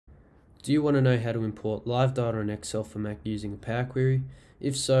Do you want to know how to import live data in Excel for Mac using a Power Query?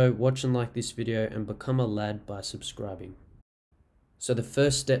 If so, watch and like this video and become a lad by subscribing. So the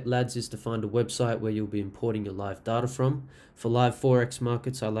first step, lads, is to find a website where you'll be importing your live data from. For live Forex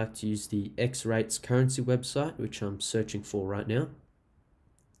markets, I like to use the X-Rates currency website, which I'm searching for right now.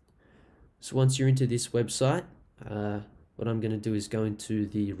 So once you're into this website, what I'm going to do is go into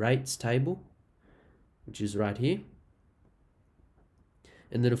the rates table, which is right here.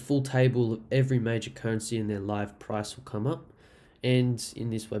 And then a full table of every major currency and their live price will come up. And in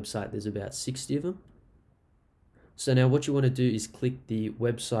this website, there's about 60 of them. So now what you want to do is click the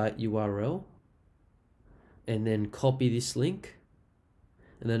website URL and then copy this link.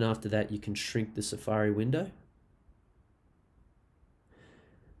 And then after that, you can shrink the Safari window.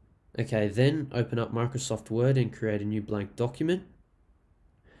 Okay, then open up Microsoft Word and create a new blank document.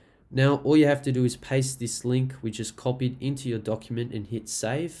 Now, all you have to do is paste this link, which is copied, into your document and hit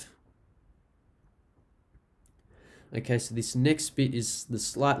save. Okay, so this next bit is the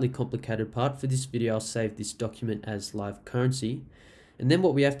slightly complicated part. For this video, I'll save this document as live currency. And then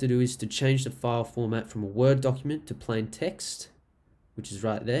what we have to do is to change the file format from a Word document to plain text, which is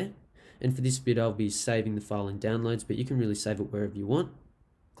right there. And for this bit, I'll be saving the file in downloads, but you can really save it wherever you want.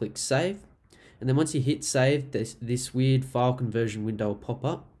 Click save. And then once you hit save, this weird file conversion window will pop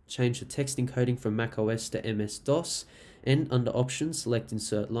up. Change the text encoding from macOS to MS-DOS, and under options, select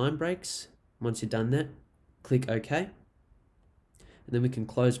insert line breaks. Once you've done that, click OK, and then we can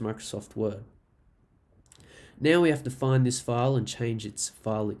close Microsoft Word. Now we have to find this file and change its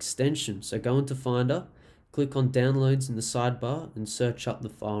file extension. So go into Finder, click on Downloads in the sidebar, and search up the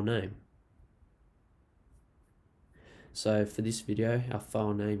file name. So for this video, our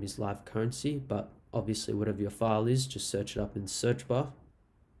file name is live currency, but obviously whatever your file is, just search it up in the search bar.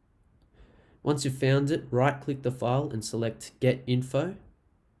 Once you've found it, right-click the file and select Get Info,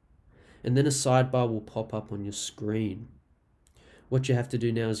 and then a sidebar will pop up on your screen. What you have to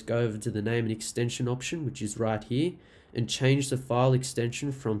do now is go over to the name and extension option, which is right here, and change the file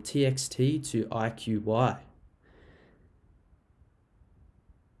extension from TXT to IQY.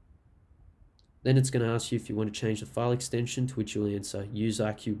 Then it's going to ask you if you want to change the file extension, to which you'll answer Use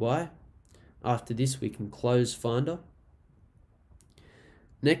IQY. After this, we can close Finder.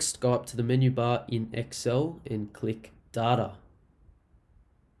 Next, go up to the menu bar in Excel and click Data.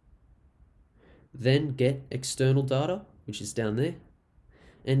 Then get External Data, which is down there,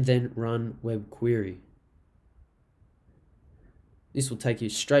 and then run Web Query. This will take you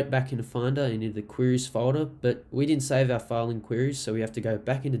straight back into Finder and into the Queries folder, but we didn't save our file in Queries, so we have to go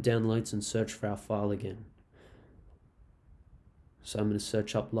back into Downloads and search for our file again. So I'm going to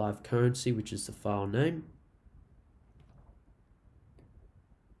search up live currency, which is the file name.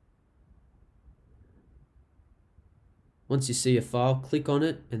 Once you see a file, click on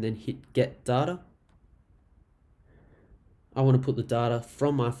it and then hit Get Data. I want to put the data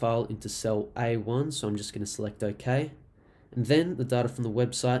from my file into cell A1, so I'm just going to select OK. And then the data from the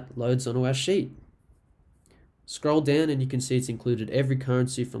website loads onto our sheet. Scroll down and you can see it's included every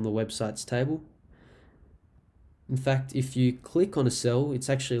currency from the website's table. In fact, if you click on a cell, it's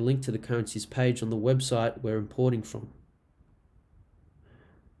actually a link to the currencies page on the website we're importing from.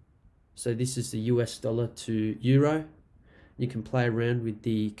 So this is the US dollar to euro. You can play around with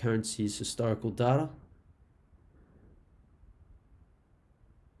the currency's historical data.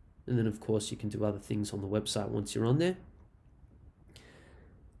 And then of course you can do other things on the website once you're on there.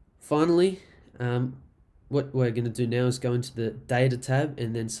 Finally, what we're going to do now is go into the Data tab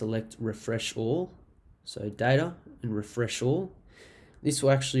and then select Refresh All. So Data and Refresh All. This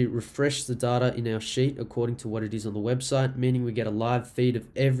will actually refresh the data in our sheet according to what it is on the website, meaning we get a live feed of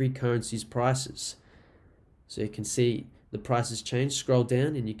every currency's prices. So you can see the prices change. Scroll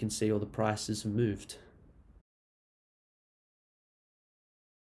down and you can see all the prices have moved.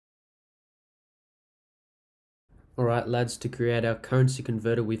 Alright lads, to create our currency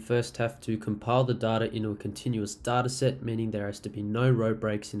converter, we first have to compile the data into a continuous data set, meaning there has to be no row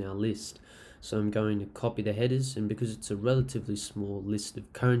breaks in our list. So I'm going to copy the headers, and because it's a relatively small list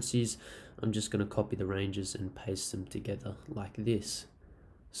of currencies, I'm just going to copy the ranges and paste them together like this.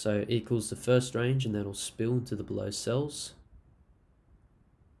 So equals the first range, and that'll spill into the below cells.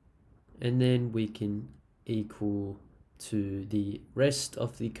 And then we can equal to the rest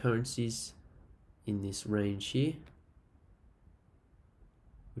of the currencies in this range here,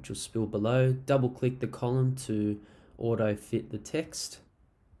 which will spill below. Double click the column to auto fit the text.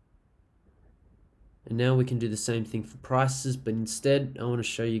 And now we can do the same thing for prices, but instead I want to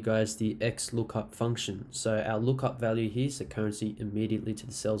show you guys the XLOOKUP function. So our lookup value here is the currency immediately to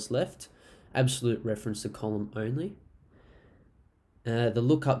the cell's left, absolute reference to column only. The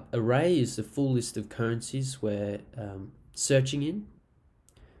lookup array is the full list of currencies we're searching in.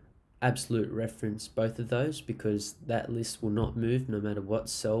 Absolute reference both of those because that list will not move no matter what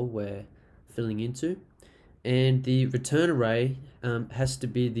cell we're filling into. And the return array has to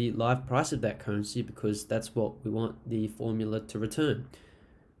be the live price of that currency because that's what we want the formula to return.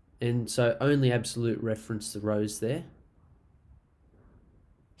 And so only absolute reference the rows there.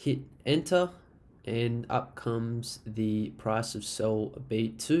 Hit enter and up comes the price of cell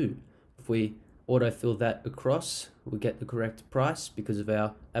B2. If we autofill that across, we'll get the correct price because of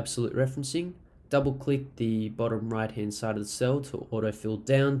our absolute referencing. Double click the bottom right hand side of the cell to autofill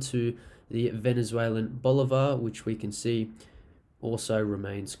down to the Venezuelan bolivar, which we can see also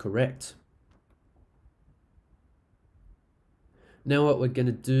remains correct. Now what we're going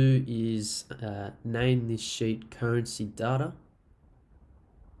to do is name this sheet currency data.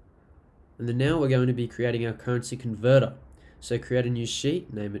 And then now we're going to be creating our currency converter. So create a new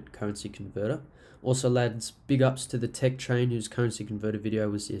sheet, name it currency converter. Also lads, big ups to the tech train whose currency converter video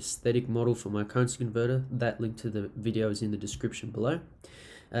was the aesthetic model for my currency converter. That link to the video is in the description below.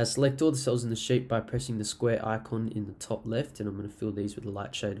 Select all the cells in the sheet by pressing the square icon in the top left, and I'm going to fill these with a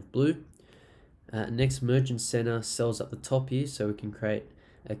light shade of blue. Next, merge and center cells up the top here so we can create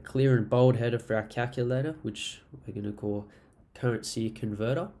a clear and bold header for our calculator, which we're going to call currency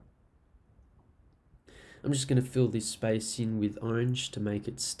converter. I'm just going to fill this space in with orange to make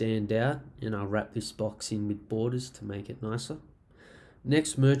it stand out, and I'll wrap this box in with borders to make it nicer.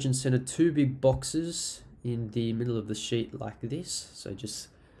 Next, merge and center two big boxes in the middle of the sheet like this. So just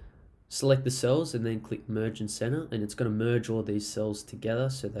select the cells and then click merge and center, and it's going to merge all these cells together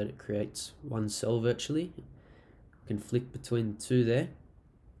so that it creates one cell virtually. You can flick between the two there.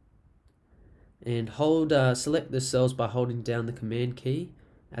 And select the cells by holding down the command key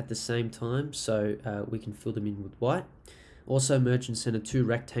at the same time so we can fill them in with white. Also merge and center two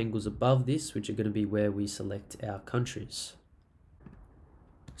rectangles above this, which are going to be where we select our countries.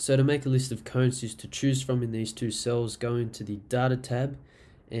 So to make a list of currencies to choose from in these two cells, go into the data tab,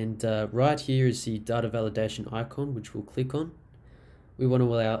 and right here is the data validation icon, which we'll click on. We want to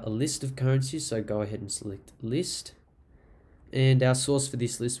allow a list of currencies, so go ahead and select list. And our source for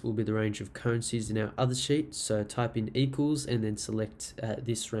this list will be the range of currencies in our other sheet. So type in equals and then select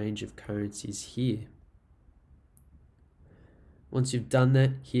this range of currencies here. Once you've done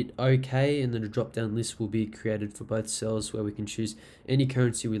that, hit OK, and then a drop-down list will be created for both cells where we can choose any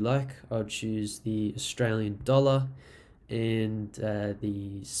currency we like. I'll choose the Australian dollar and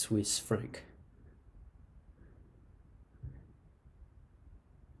the Swiss franc.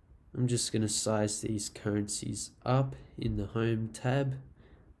 I'm just going to size these currencies up in the home tab,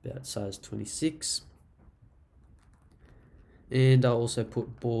 about size 26. And I'll also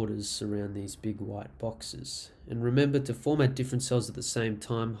put borders around these big white boxes. And remember to format different cells at the same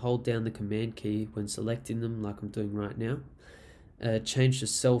time, hold down the command key when selecting them like I'm doing right now. Change the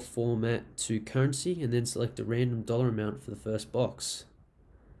cell format to currency and then select a random dollar amount for the first box.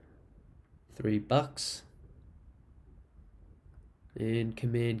 $3. And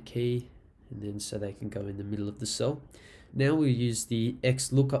command key, and then so they can go in the middle of the cell. Now we'll use the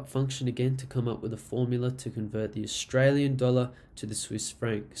XLOOKUP function again to come up with a formula to convert the Australian dollar to the Swiss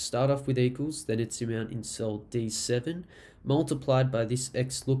franc. Start off with equals, then its amount in cell D7, multiplied by this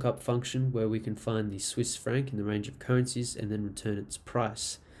XLOOKUP function where we can find the Swiss franc in the range of currencies and then return its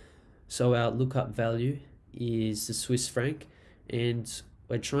price. So our lookup value is the Swiss franc, and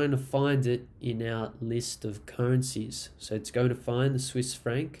we're trying to find it in our list of currencies. So it's going to find the Swiss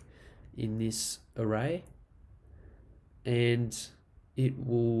franc in this array, and it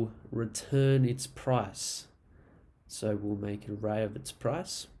will return its price. So we'll make an array of its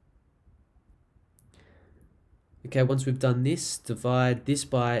price. Okay, once we've done this, divide this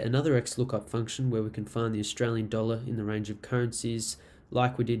by another XLOOKUP function where we can find the Australian dollar in the range of currencies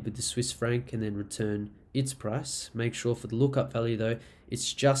like we did with the Swiss franc and then return its price. Make sure for the lookup value though,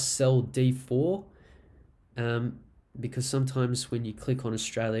 it's just cell D4 because sometimes when you click on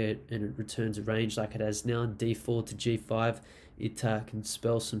Australia and it returns a range like it has now, D4 to G5, it can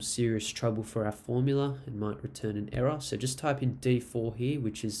spell some serious trouble for our formula and might return an error. So just type in D4 here,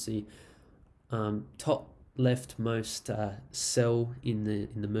 which is the top leftmost cell in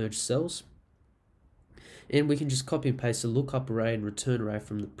the merged cells. And we can just copy and paste the lookup array and return array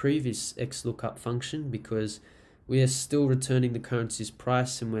from the previous XLOOKUP function because we are still returning the currency's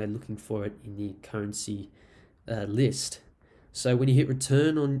price and we're looking for it in the currency list. So when you hit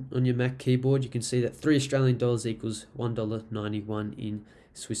return on your Mac keyboard, you can see that 3 Australian dollars equals $1.91 in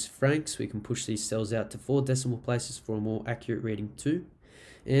Swiss francs. We can push these cells out to 4 decimal places for a more accurate reading too.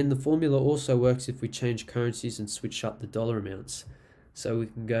 And the formula also works if we change currencies and switch up the dollar amounts. So we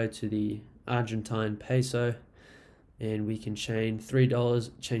can go to the Argentine peso and we can change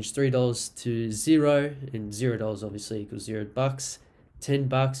 $3 to 0, and $0 obviously equals $0.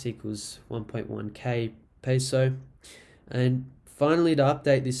 $10 equals 1.1k peso. And finally, to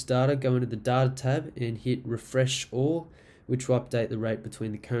update this data, go into the data tab and hit refresh all, which will update the rate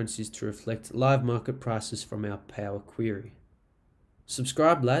between the currencies to reflect live market prices from our Power Query.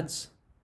 Subscribe, lads.